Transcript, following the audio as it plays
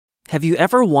Have you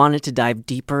ever wanted to dive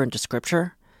deeper into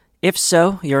Scripture? If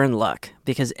so, you're in luck,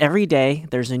 because every day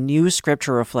there's a new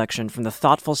Scripture reflection from the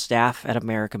thoughtful staff at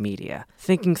America Media,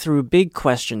 thinking through big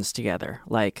questions together,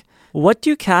 like, what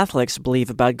do Catholics believe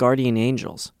about guardian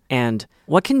angels? And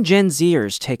what can Gen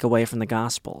Zers take away from the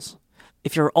Gospels?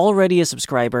 If you're already a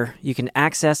subscriber, you can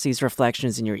access these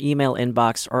reflections in your email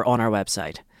inbox or on our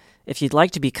website. If you'd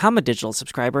like to become a digital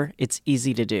subscriber, it's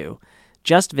easy to do.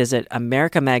 Just visit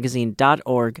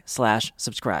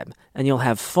americamagazine.org/subscribe, and you'll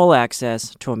have full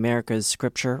access to America's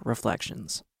Scripture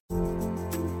reflections.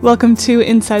 Welcome to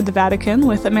Inside the Vatican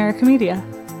with America Media.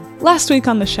 Last week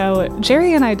on the show,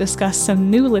 Jerry and I discussed some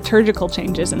new liturgical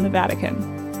changes in the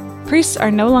Vatican. Priests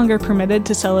are no longer permitted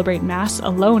to celebrate Mass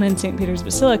alone in St. Peter's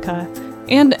Basilica,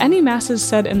 and any Masses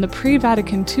said in the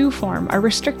pre-Vatican II form are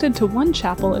restricted to one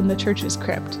chapel in the Church's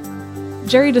crypt.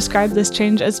 Jerry described this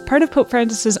change as part of Pope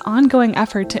Francis's ongoing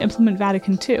effort to implement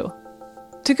Vatican II.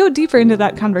 To go deeper into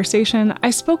that conversation,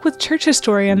 I spoke with church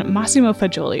historian Massimo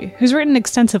Fagioli, who's written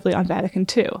extensively on Vatican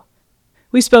II.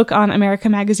 We spoke on America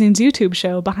Magazine's YouTube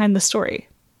show, Behind the Story.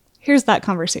 Here's that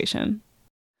conversation.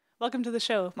 Welcome to the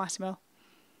show, Massimo.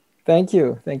 Thank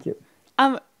you.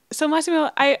 So Massimo,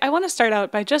 I want to start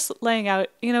out by just laying out,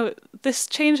 this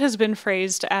change has been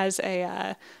phrased as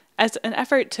an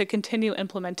effort to continue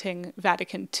implementing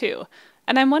Vatican II.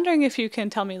 And I'm wondering if you can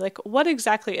tell me, what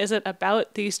exactly is it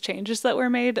about these changes that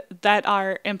were made that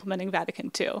are implementing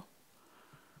Vatican II?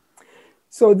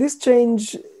 So this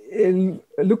change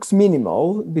looks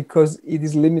minimal because it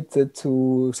is limited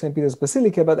to St. Peter's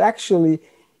Basilica, but actually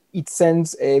it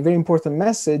sends a very important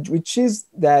message, which is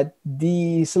that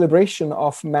the celebration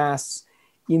of Mass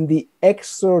in the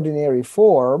extraordinary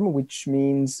form, which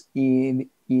means in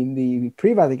the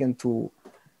pre-Vatican II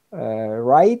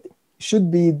rite,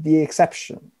 should be the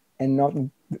exception and not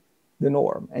the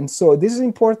norm. And so this is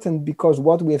important because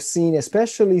what we have seen,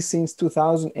 especially since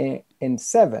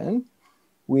 2007,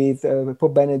 with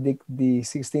Pope Benedict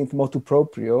XVI motu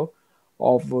proprio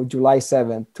of July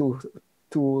 7th,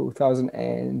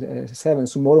 2007,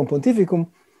 Summorum Pontificum,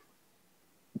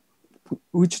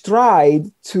 which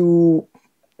tried to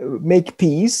make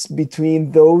peace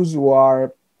between those who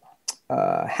are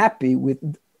happy with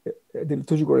the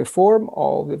liturgical reform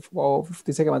of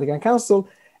the Second Vatican Council,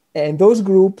 and those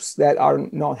groups that are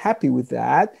not happy with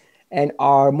that and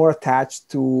are more attached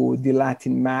to the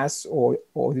Latin Mass or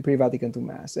the pre-Vatican II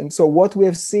Mass. And so what we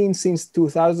have seen since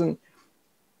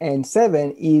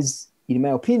 2007 is, in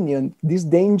my opinion, this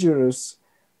dangerous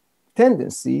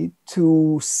tendency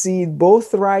to see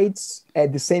both rites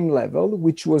at the same level,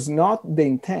 which was not the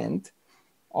intent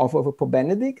of Pope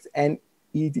Benedict, and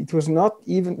it was not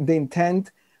even the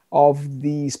intent of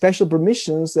the special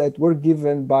permissions that were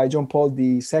given by John Paul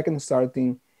II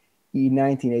starting in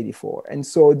 1984. And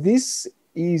so this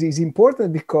is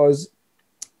important because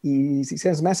it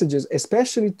sends messages,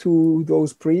 especially to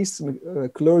those priests,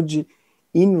 clergy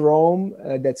in Rome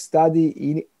that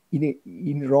study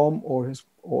in Rome or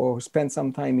spend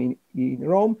some time in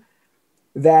Rome,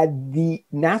 that the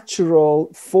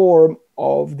natural form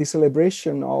of the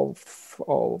celebration of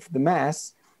the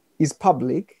Mass is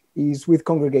public, is with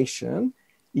congregation,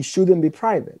 it shouldn't be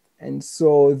private. And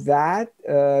so that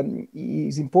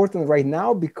is important right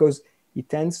now because it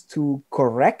tends to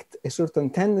correct a certain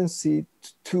tendency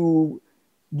to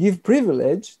give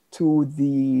privilege to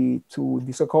the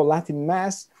so-called Latin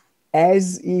Mass,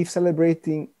 as if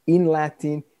celebrating in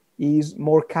Latin is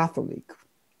more Catholic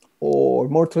or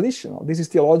more traditional. This is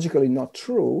theologically not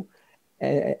true,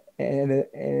 and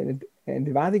the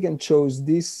Vatican chose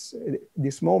this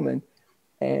moment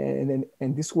and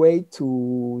this way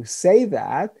to say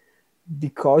that,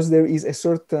 because there is a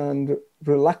certain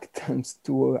reluctance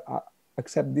to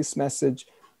accept this message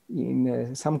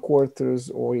in some quarters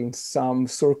or in some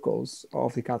circles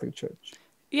of the Catholic Church.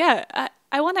 Yeah,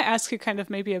 I want to ask you kind of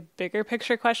maybe a bigger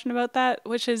picture question about that,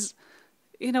 which is,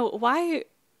 why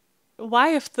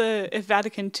if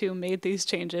Vatican II made these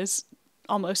changes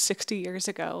almost 60 years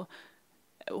ago,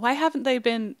 why haven't they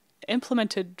been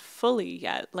implemented fully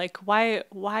yet? Why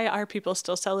are people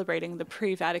still celebrating the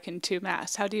pre-Vatican II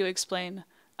Mass? How do you explain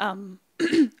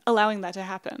allowing that to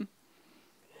happen?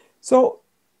 So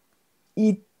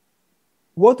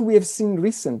what we have seen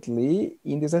recently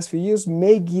in these last few years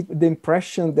may give the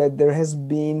impression that there has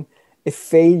been a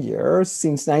failure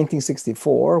since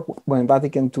 1964, when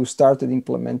Vatican II started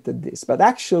implemented this. But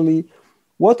actually,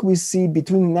 what we see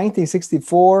between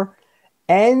 1964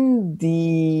 and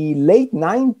the late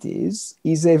 90s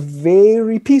is a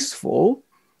very peaceful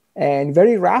and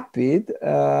very rapid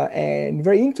and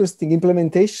very interesting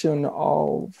implementation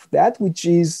of that, which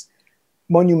is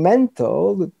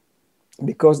monumental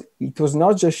because it was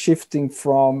not just shifting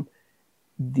from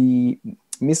the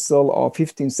Missal of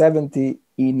 1570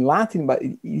 in Latin, but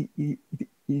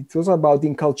it was about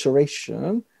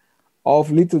enculturation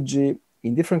of liturgy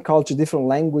in different cultures, different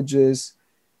languages,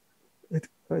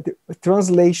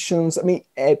 translations. I mean,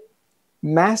 a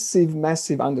massive,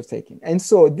 massive undertaking. And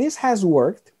so this has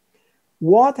worked.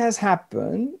 What has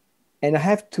happened, and I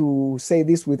have to say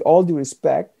this with all due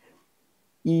respect,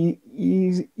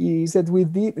 is that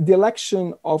with the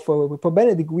election of Pope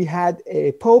Benedict, we had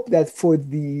a pope that for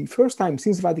the first time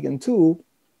since Vatican II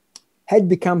had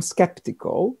become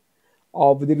skeptical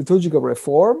of the liturgical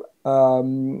reform.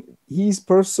 His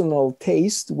personal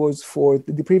taste was for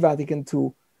the pre-Vatican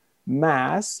II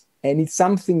Mass, and it's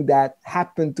something that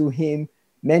happened to him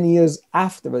many years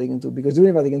after Vatican II, because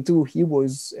during Vatican II, he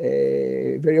was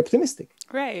very optimistic.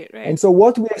 Right. And so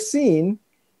what we have seen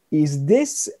is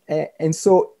this, and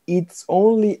so it's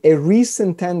only a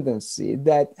recent tendency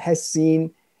that has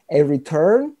seen a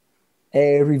return,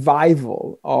 a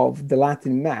revival of the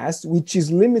Latin Mass, which is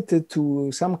limited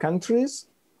to some countries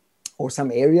or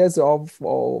some areas of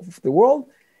the world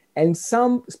and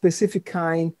some specific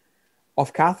kind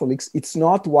of Catholics. It's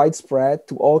not widespread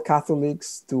to all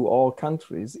Catholics, to all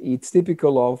countries. It's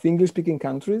typical of English-speaking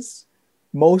countries,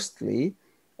 mostly,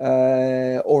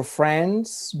 or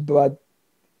France, but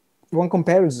one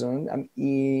comparison,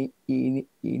 in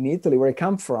Italy, where I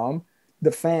come from,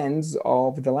 the fans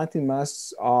of the Latin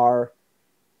Mass are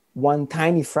one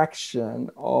tiny fraction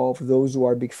of those who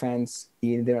are big fans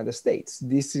in the United States.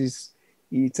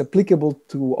 It's applicable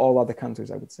to all other countries,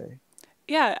 I would say.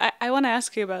 Yeah, I want to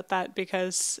ask you about that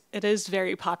because it is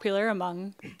very popular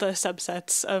among the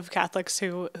subsets of Catholics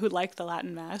who like the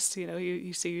Latin Mass. You know,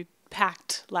 you see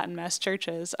packed Latin Mass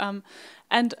churches.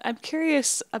 And I'm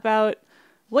curious about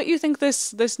what you think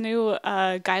this new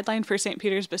guideline for St.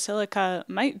 Peter's Basilica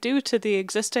might do to the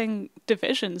existing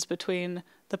divisions between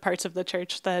the parts of the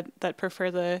church that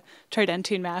prefer the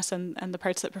Tridentine Mass and the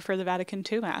parts that prefer the Vatican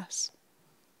II Mass.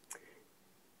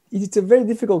 It's a very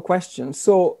difficult question.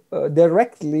 So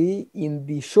directly, in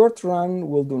the short run,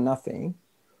 will do nothing.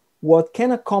 What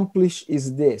can accomplish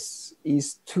is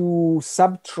to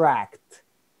subtract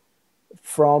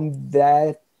from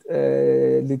that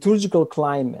liturgical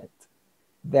climate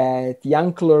that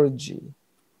young clergy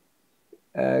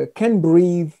can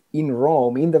breathe in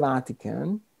Rome, in the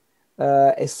Vatican,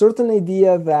 a certain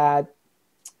idea that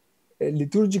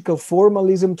liturgical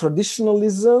formalism,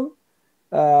 traditionalism,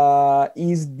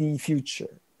 is the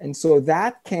future. And so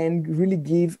that can really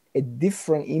give a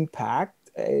different impact,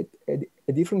 a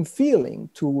different feeling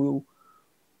to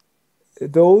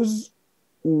those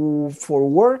who, for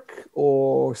work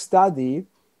or study,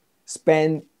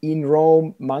 spend in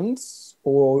Rome months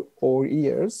or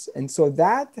years. And so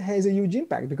that has a huge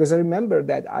impact, because I remember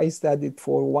that I studied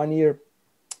for 1 year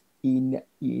in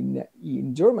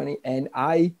Germany, and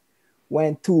I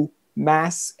went to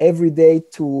Mass every day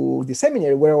to the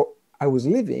seminary where I was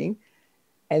living.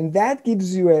 And that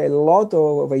gives you a lot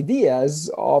of ideas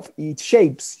of it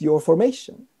shapes your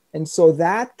formation. And so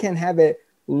that can have a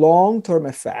long-term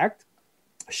effect.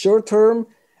 Short-term,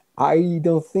 I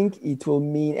don't think it will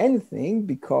mean anything,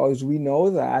 because we know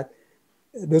that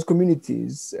those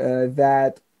communities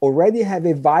that already have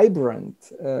a vibrant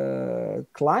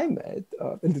climate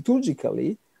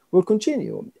liturgically will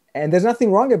continue. And there's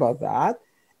nothing wrong about that,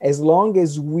 as long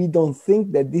as we don't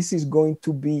think that this is going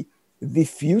to be the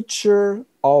future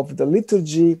of the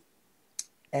liturgy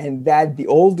and that the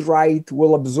old rite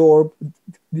will absorb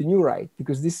the new rite,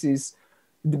 because this is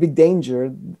the big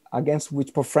danger against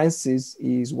which Pope Francis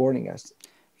is warning us.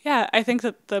 Yeah, I think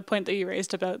that the point that you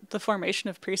raised about the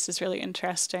formation of priests is really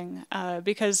interesting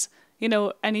because, you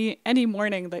know, any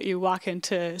morning that you walk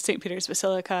into St. Peter's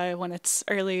Basilica when it's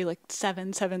early, like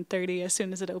 7:30, as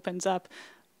soon as it opens up,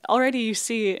 already you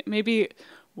see maybe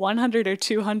 100 or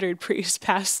 200 priests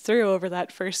pass through over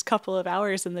that first couple of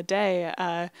hours in the day,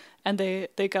 and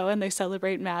they go and they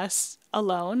celebrate Mass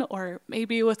alone, or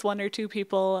maybe with one or two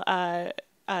people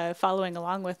following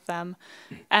along with them.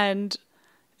 And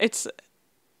it's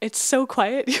so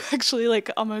quiet, you actually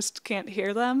like almost can't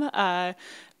hear them.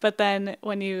 But then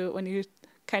when you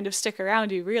kind of stick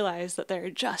around, you realize that there are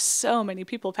just so many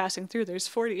people passing through. There's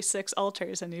 46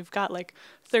 altars, and you've got like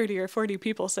 30 or 40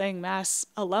 people saying Mass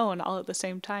alone all at the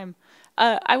same time.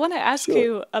 I want to ask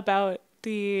you about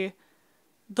the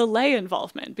lay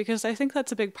involvement, because I think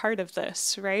that's a big part of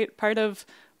this, right? Part of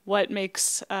what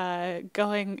makes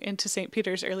going into St.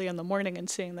 Peter's early in the morning and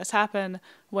seeing this happen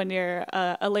when you're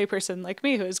a layperson like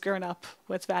me who has grown up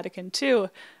with Vatican II,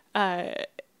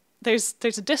 there's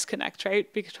a disconnect,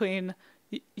 right, between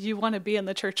you want to be in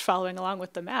the church following along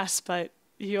with the Mass, but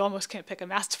you almost can't pick a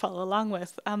Mass to follow along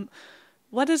with.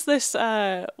 What does this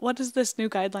new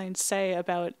guidelines say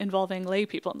about involving lay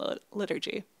people in the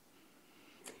liturgy?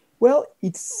 Well,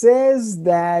 it says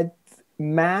that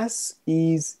Mass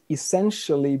is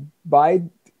essentially, by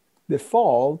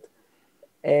default,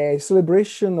 a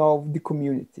celebration of the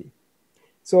community.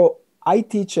 So I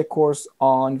teach a course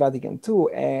on Vatican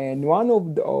II, and one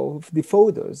of the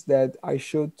photos that I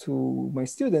showed to my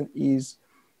student is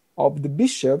of the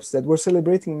bishops that were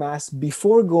celebrating Mass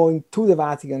before going to the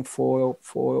Vatican for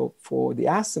the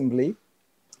assembly.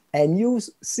 And you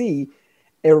see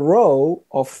a row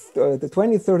of the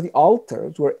 20, 30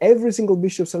 altars where every single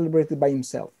bishop celebrated by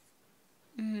himself.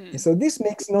 And so this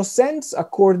makes no sense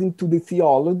according to the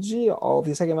theology of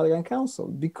the Second Vatican Council,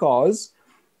 because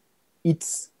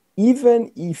it's,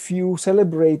 even if you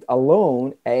celebrate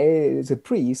alone as a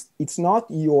priest, it's not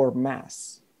your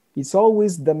Mass. It's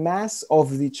always the Mass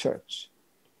of the church.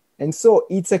 And so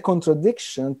it's a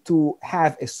contradiction to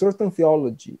have a certain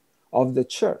theology of the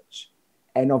church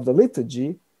and of the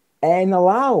liturgy and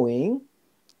allowing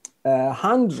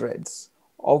hundreds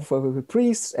of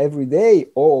priests every day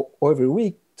or every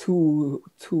week to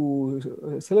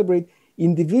celebrate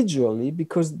individually,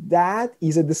 because that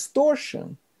is a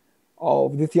distortion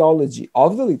of the theology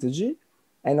of the liturgy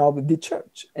and of the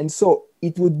church. And so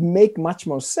it would make much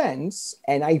more sense,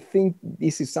 and I think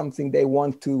this is something they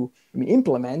want to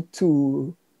implement,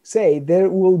 to say there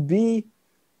will be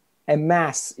a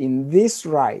Mass in this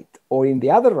rite or in the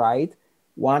other rite,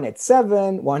 one at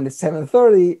 7, one at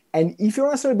 7:30, and if you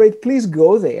want to celebrate, please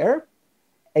go there,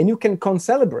 and you can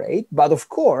con-celebrate. But of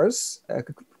course,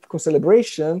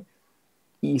 con-celebration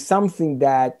is something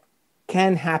that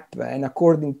can happen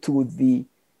according to the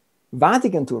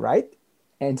Vatican II, right?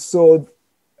 And so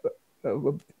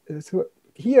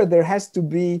here there has to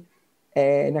be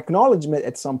an acknowledgement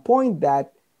at some point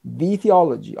that the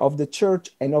theology of the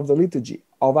church and of the liturgy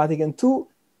of Vatican II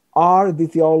are the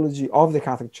theology of the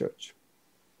Catholic Church.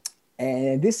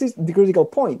 And this is the critical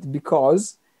point,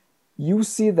 because you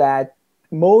see that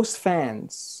most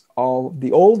fans of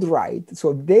the old rite,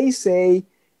 so they say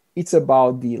it's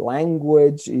about the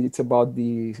language, it's about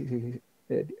the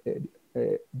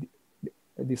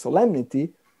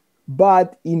solemnity,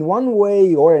 but in one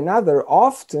way or another,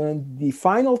 often the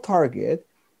final target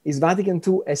is Vatican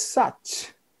II as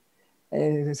such.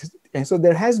 And so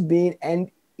there has been, and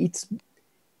it's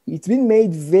been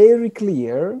made very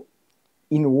clear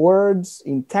in words,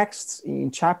 in texts,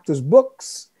 in chapters,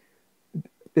 books,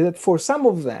 that for some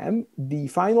of them, the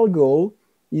final goal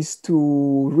is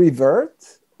to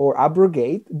revert or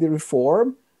abrogate the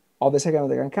reform of the Second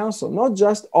Vatican Council, not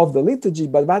just of the liturgy,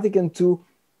 but Vatican II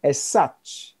as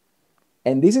such.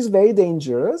 And this is very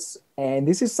dangerous, and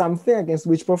this is something against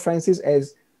which Pope Francis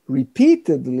has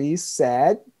repeatedly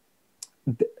said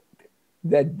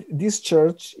that this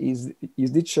church is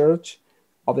the church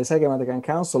of the Second Vatican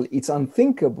Council. It's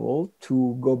unthinkable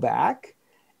to go back.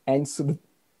 And so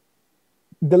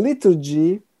the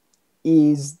liturgy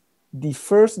is the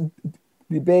first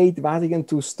debate Vatican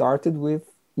II started with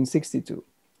in 1962.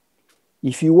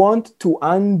 If you want to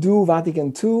undo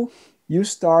Vatican II, you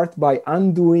start by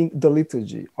undoing the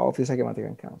liturgy of the Second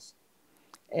Vatican Council.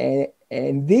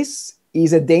 And this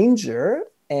is a danger,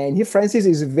 and Francis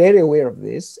is very aware of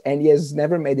this, and he has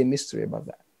never made a mystery about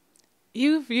that.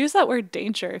 You've used that word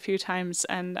danger a few times,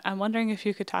 and I'm wondering if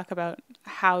you could talk about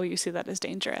how you see that as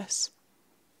dangerous.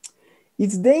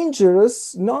 It's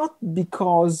dangerous not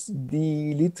because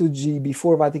the liturgy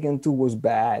before Vatican II was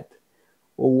bad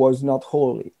or was not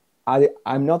holy.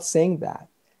 I'm not saying that.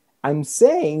 I'm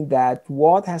saying that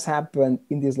what has happened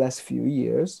in these last few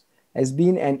years has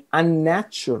been an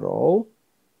unnatural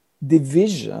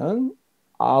division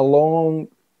along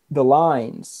the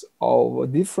lines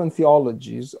of different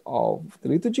theologies of the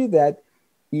liturgy that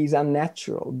is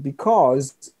unnatural,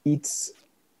 because it's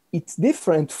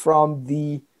different from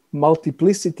the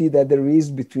multiplicity that there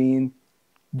is between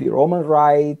the Roman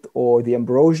Rite or the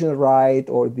Ambrosian Rite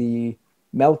or the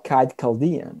Melkite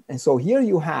Chaldean. And so here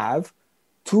you have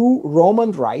two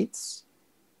Roman rites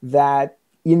that,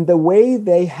 in the way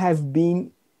they have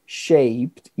been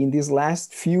shaped in these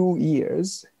last few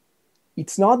years,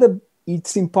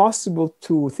 it's impossible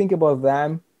to think about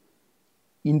them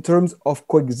in terms of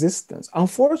coexistence.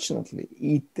 Unfortunately,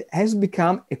 it has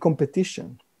become a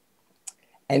competition.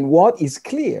 And what is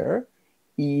clear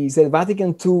is that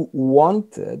Vatican II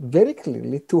wanted very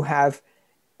clearly to have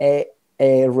a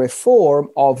reform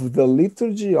of the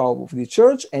liturgy of the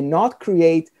church and not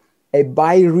create a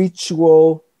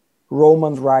bi-ritual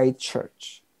Roman Rite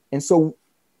church. And so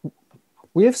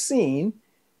we have seen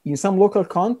in some local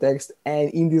context, and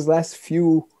in these last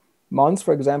few months,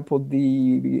 for example,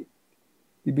 the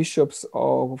bishops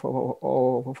of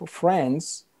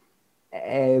France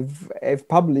have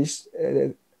published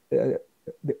the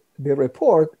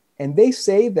report, and they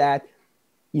say that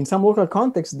in some local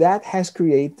context that has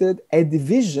created a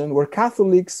division where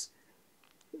Catholics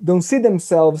don't see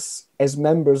themselves as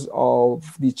members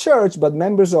of the church, but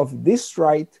members of this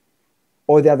rite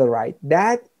or the other rite.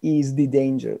 That is the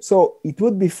danger. So it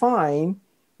would be fine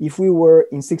if we were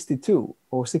in 62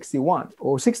 or 61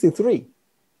 or 63.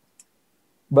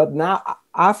 But now,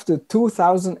 after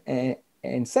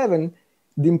 2007,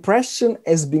 the impression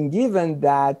has been given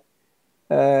that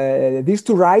these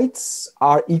two rites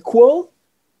are equal.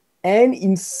 And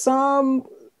in some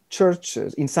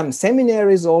churches, in some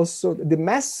seminaries also, the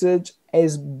message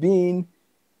has been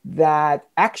that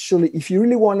actually, if you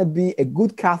really want to be a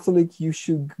good Catholic, you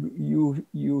should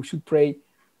pray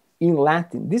in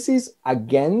Latin. This is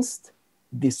against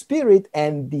the spirit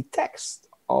and the text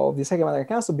of the Second Vatican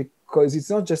Council, because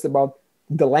it's not just about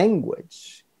the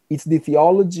language, it's the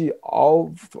theology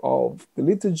of the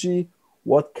liturgy,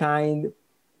 what kind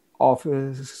of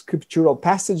scriptural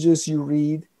passages you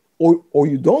read or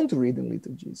you don't read in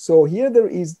liturgy. So here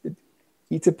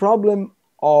it's a problem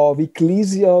of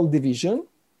ecclesial division.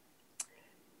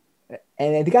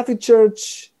 And the Catholic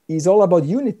Church is all about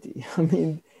unity. I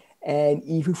mean, and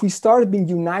if we start being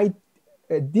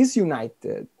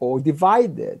disunited or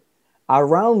divided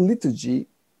around liturgy,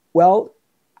 well,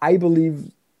 I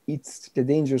believe it's the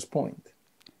dangerous point.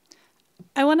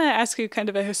 I want to ask you kind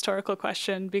of a historical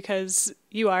question, because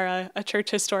you are a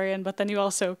church historian, but then you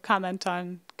also comment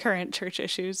on current church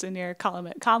issues in your column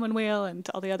at Commonweal and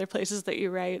all the other places that you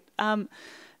write.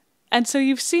 And so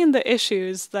you've seen the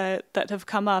issues that have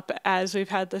come up as we've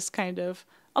had this kind of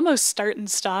almost start and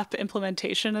stop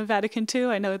implementation of Vatican II.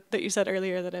 I know that you said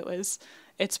earlier that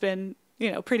it's been,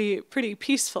 pretty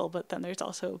peaceful, but then there's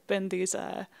also been these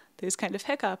kind of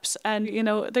hiccups. And,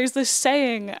 there's this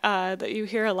saying that you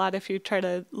hear a lot if you try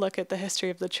to look at the history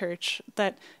of the church,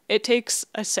 that it takes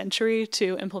a century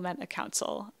to implement a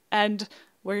council. And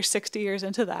we're 60 years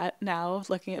into that now,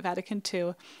 looking at Vatican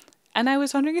II. And I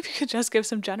was wondering if you could just give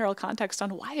some general context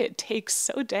on why it takes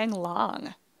so dang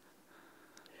long.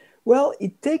 Well,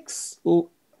 it takes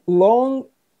long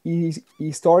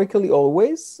historically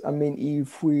always. I mean,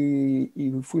 if we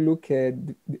look at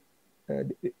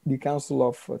the Council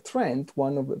of Trent,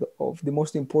 one of the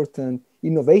most important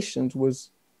innovations was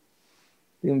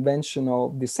the invention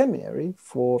of the seminary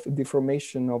for the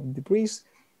formation of the priests.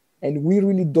 And we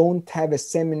really don't have a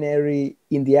seminary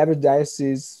in the average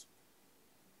diocese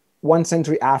 1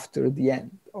 century after the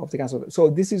end of the Council. So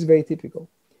this is very typical.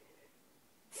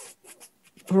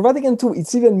 For Vatican II,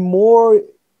 it's even more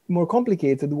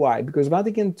complicated. Why? Because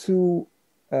Vatican II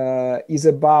is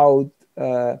about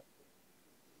a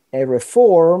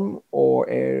reform or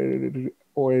a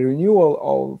renewal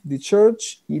of the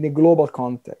church in a global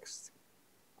context.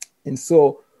 And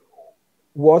so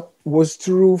what was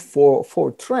true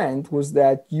for Trent was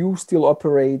that you still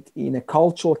operate in a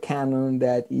cultural canon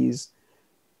that is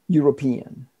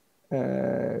European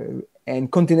and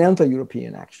continental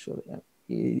European, actually.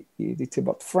 It's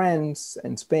about France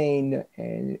and Spain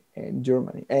and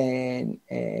Germany and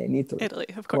Italy. Italy,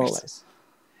 of course. More or less.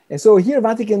 And so here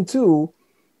Vatican II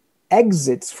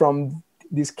exits from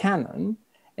this canon.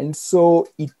 And so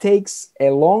it takes a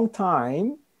long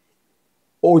time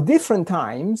or different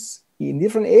times in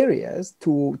different areas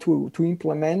to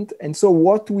implement. And so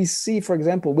what we see, for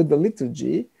example, with the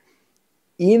liturgy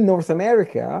in North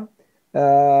America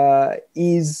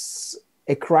is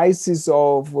a crisis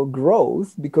of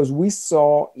growth, because we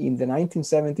saw in the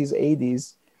 1970s,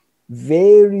 80s,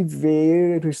 very,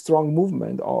 very strong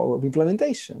movement of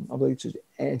implementation of the liturgy.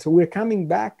 And so we're coming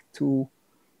back to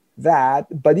that.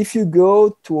 But if you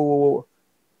go to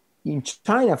in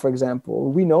China, for example,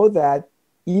 we know that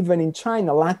even in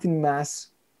China, Latin Mass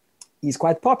is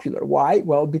quite popular. Why?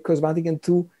 Well, because Vatican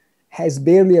II has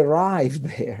barely arrived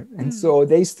there. And so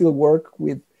they still work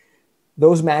with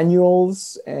those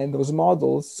manuals and those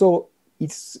models. So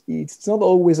it's not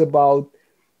always about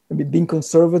being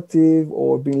conservative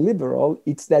or being liberal.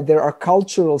 It's that there are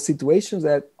cultural situations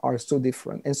that are so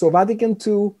different. And so Vatican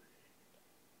II,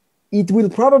 it will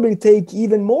probably take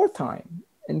even more time.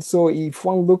 And so if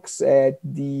one looks at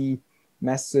the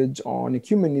message on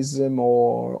ecumenism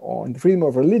or on the freedom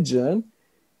of religion,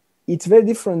 it's very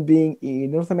different being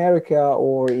in North America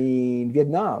or in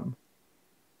Vietnam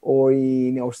or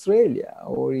in Australia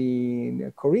or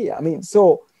in Korea. I mean,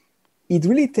 so it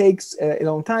really takes a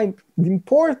long time. The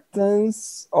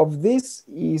importance of this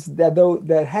is that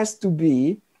there has to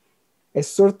be a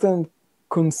certain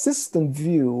consistent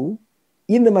view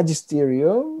in the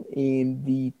magisterium, in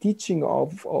the teaching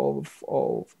of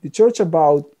the church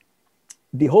about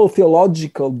the whole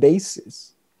theological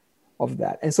basis of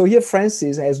that. And so here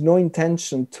Francis has no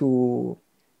intention to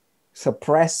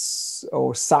suppress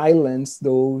or silence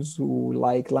those who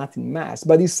like Latin Mass,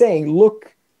 but he's saying,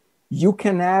 look, you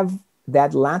can have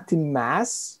that Latin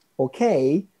Mass,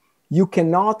 okay, you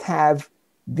cannot have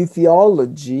the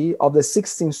theology of the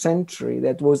 16th century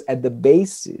that was at the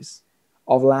basis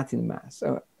of Latin Mass.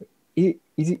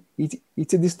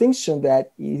 It's a distinction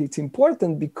that it's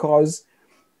important, because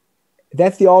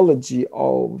that theology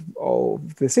of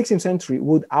the 16th century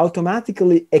would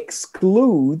automatically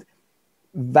exclude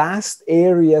vast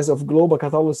areas of global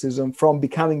Catholicism from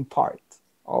becoming part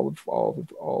of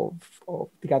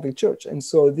the Catholic Church. And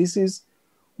so this is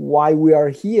why we are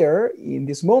here in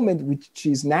this moment, which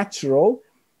is natural,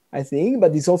 I think,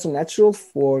 but it's also natural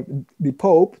for the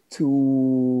Pope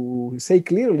to say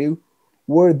clearly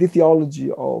where the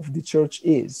theology of the Church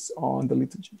is on the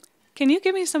liturgy. Can you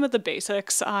give me some of the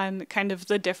basics on kind of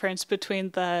the difference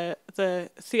between the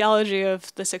theology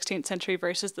of the 16th century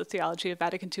versus the theology of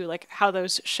Vatican II, like how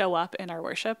those show up in our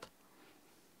worship?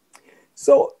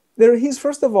 So there is,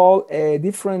 first of all, a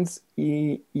difference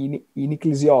in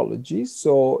ecclesiology.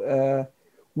 So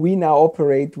we now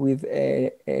operate with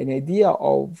an idea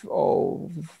of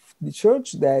the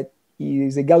Church that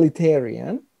is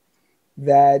egalitarian,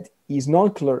 that is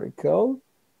non-clerical,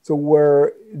 so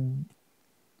where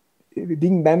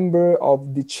being member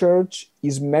of the Church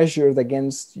is measured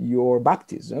against your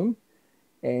baptism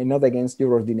and not against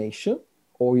your ordination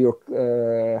or your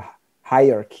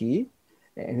hierarchy.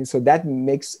 And so that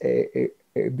makes a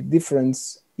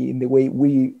difference in the way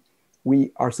we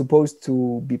are supposed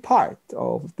to be part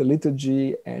of the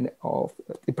liturgy and of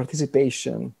the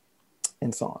participation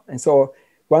and so on. And so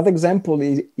one example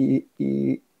is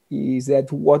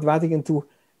that what Vatican II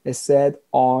has said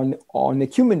on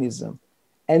ecumenism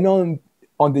and on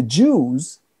the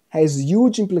Jews has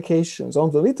huge implications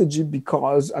on the liturgy,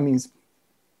 because, I mean,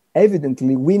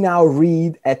 evidently we now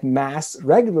read at Mass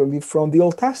regularly from the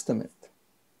Old Testament.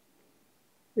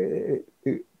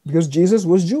 Because Jesus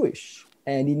was Jewish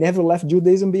and he never left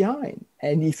Judaism behind.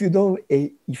 And if you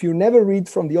never read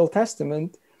from the Old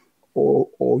Testament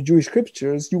or Jewish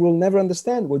scriptures, you will never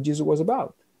understand what Jesus was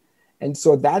about. And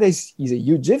so that is a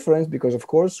huge difference, because of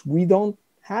course we don't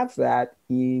have that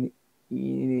in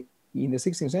the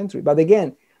 16th century. But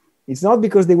again, it's not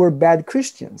because they were bad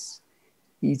Christians.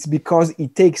 It's because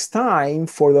it takes time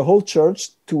for the whole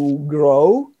church to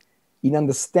grow in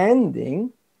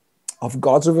understanding of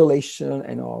God's revelation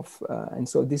and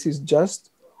so this is just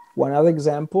one other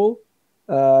example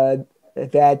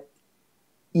that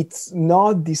it's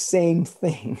not the same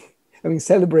thing. I mean,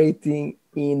 celebrating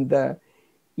in the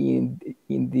liturgy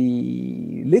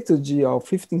of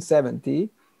 1570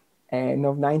 and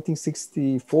of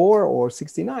 1964 or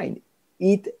 69,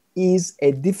 it is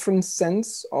a different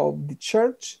sense of the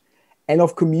church and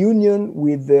of communion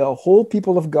with the whole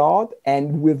people of God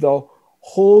and with the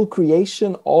whole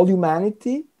creation, all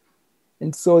humanity.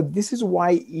 And so this is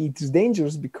why it's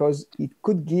dangerous, because it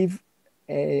could give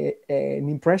an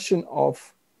impression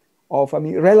of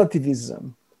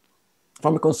relativism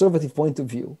from a conservative point of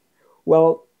view.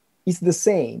 Well, it's the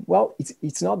same. Well,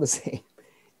 it's not the same.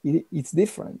 It's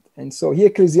different. And so here,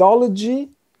 ecclesiology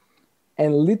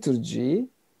and liturgy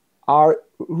are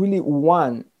really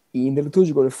one in the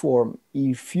liturgical reform.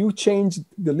 If you change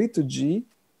the liturgy,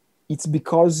 it's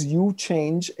because you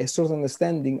change a certain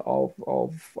understanding of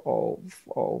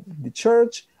the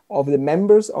church, of the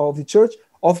members of the church,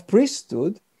 of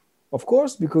priesthood, of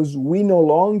course, because we no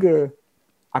longer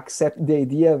accept the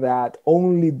idea that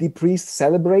only the priest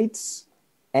celebrates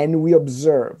and we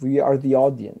observe. We are the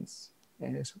audience.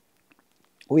 And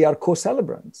we are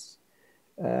co-celebrants.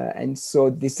 And so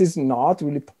this is not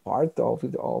really part of the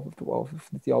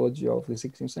theology of the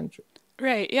 16th century.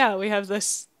 Right, yeah, we have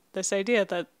this idea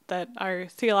that our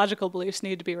theological beliefs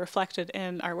need to be reflected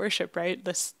in our worship, right?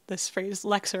 This phrase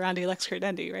lex orandi, lex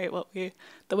credendi, right?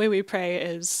 The way we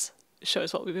pray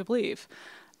shows what we believe.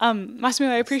 Massimo,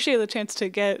 I appreciate the chance to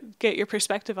get your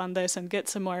perspective on this and get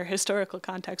some more historical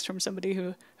context from somebody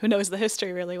who knows the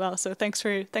history really well. So thanks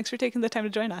for taking the time to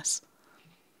join us.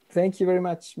 Thank you very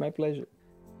much. My pleasure.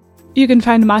 You can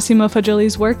find Massimo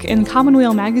Fagioli's work in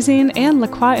Commonweal Magazine and La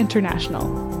Croix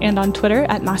International, and on Twitter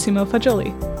at Massimo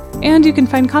Fagioli. And you can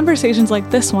find conversations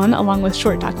like this one, along with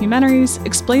short documentaries,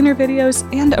 explainer videos,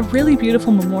 and a really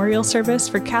beautiful memorial service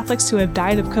for Catholics who have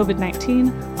died of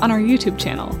COVID-19 on our YouTube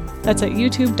channel. That's at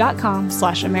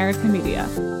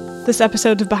youtube.com/AmericaMedia. This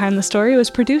episode of Behind the Story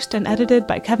was produced and edited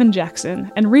by Kevin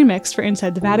Jackson and remixed for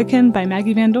Inside the Vatican by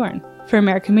Maggie Van Dorn. For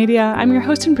American Media, I'm your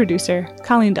host and producer,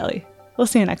 Colleen Deli. We'll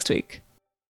see you next week.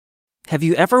 Have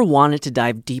you ever wanted to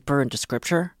dive deeper into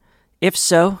Scripture? If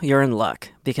so, you're in luck,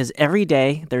 because every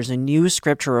day there's a new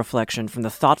Scripture reflection from the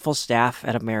thoughtful staff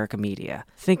at America Media,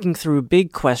 thinking through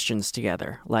big questions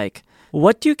together, like,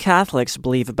 what do Catholics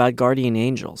believe about guardian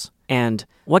angels? And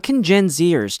what can Gen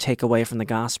Zers take away from the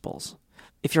Gospels?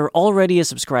 If you're already a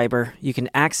subscriber, you can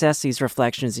access these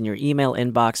reflections in your email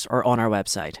inbox or on our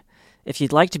website. If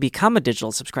you'd like to become a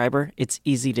digital subscriber, it's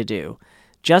easy to do.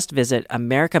 Just visit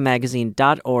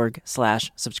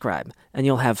americamagazine.org/subscribe, and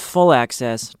you'll have full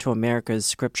access to America's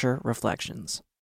Scripture reflections.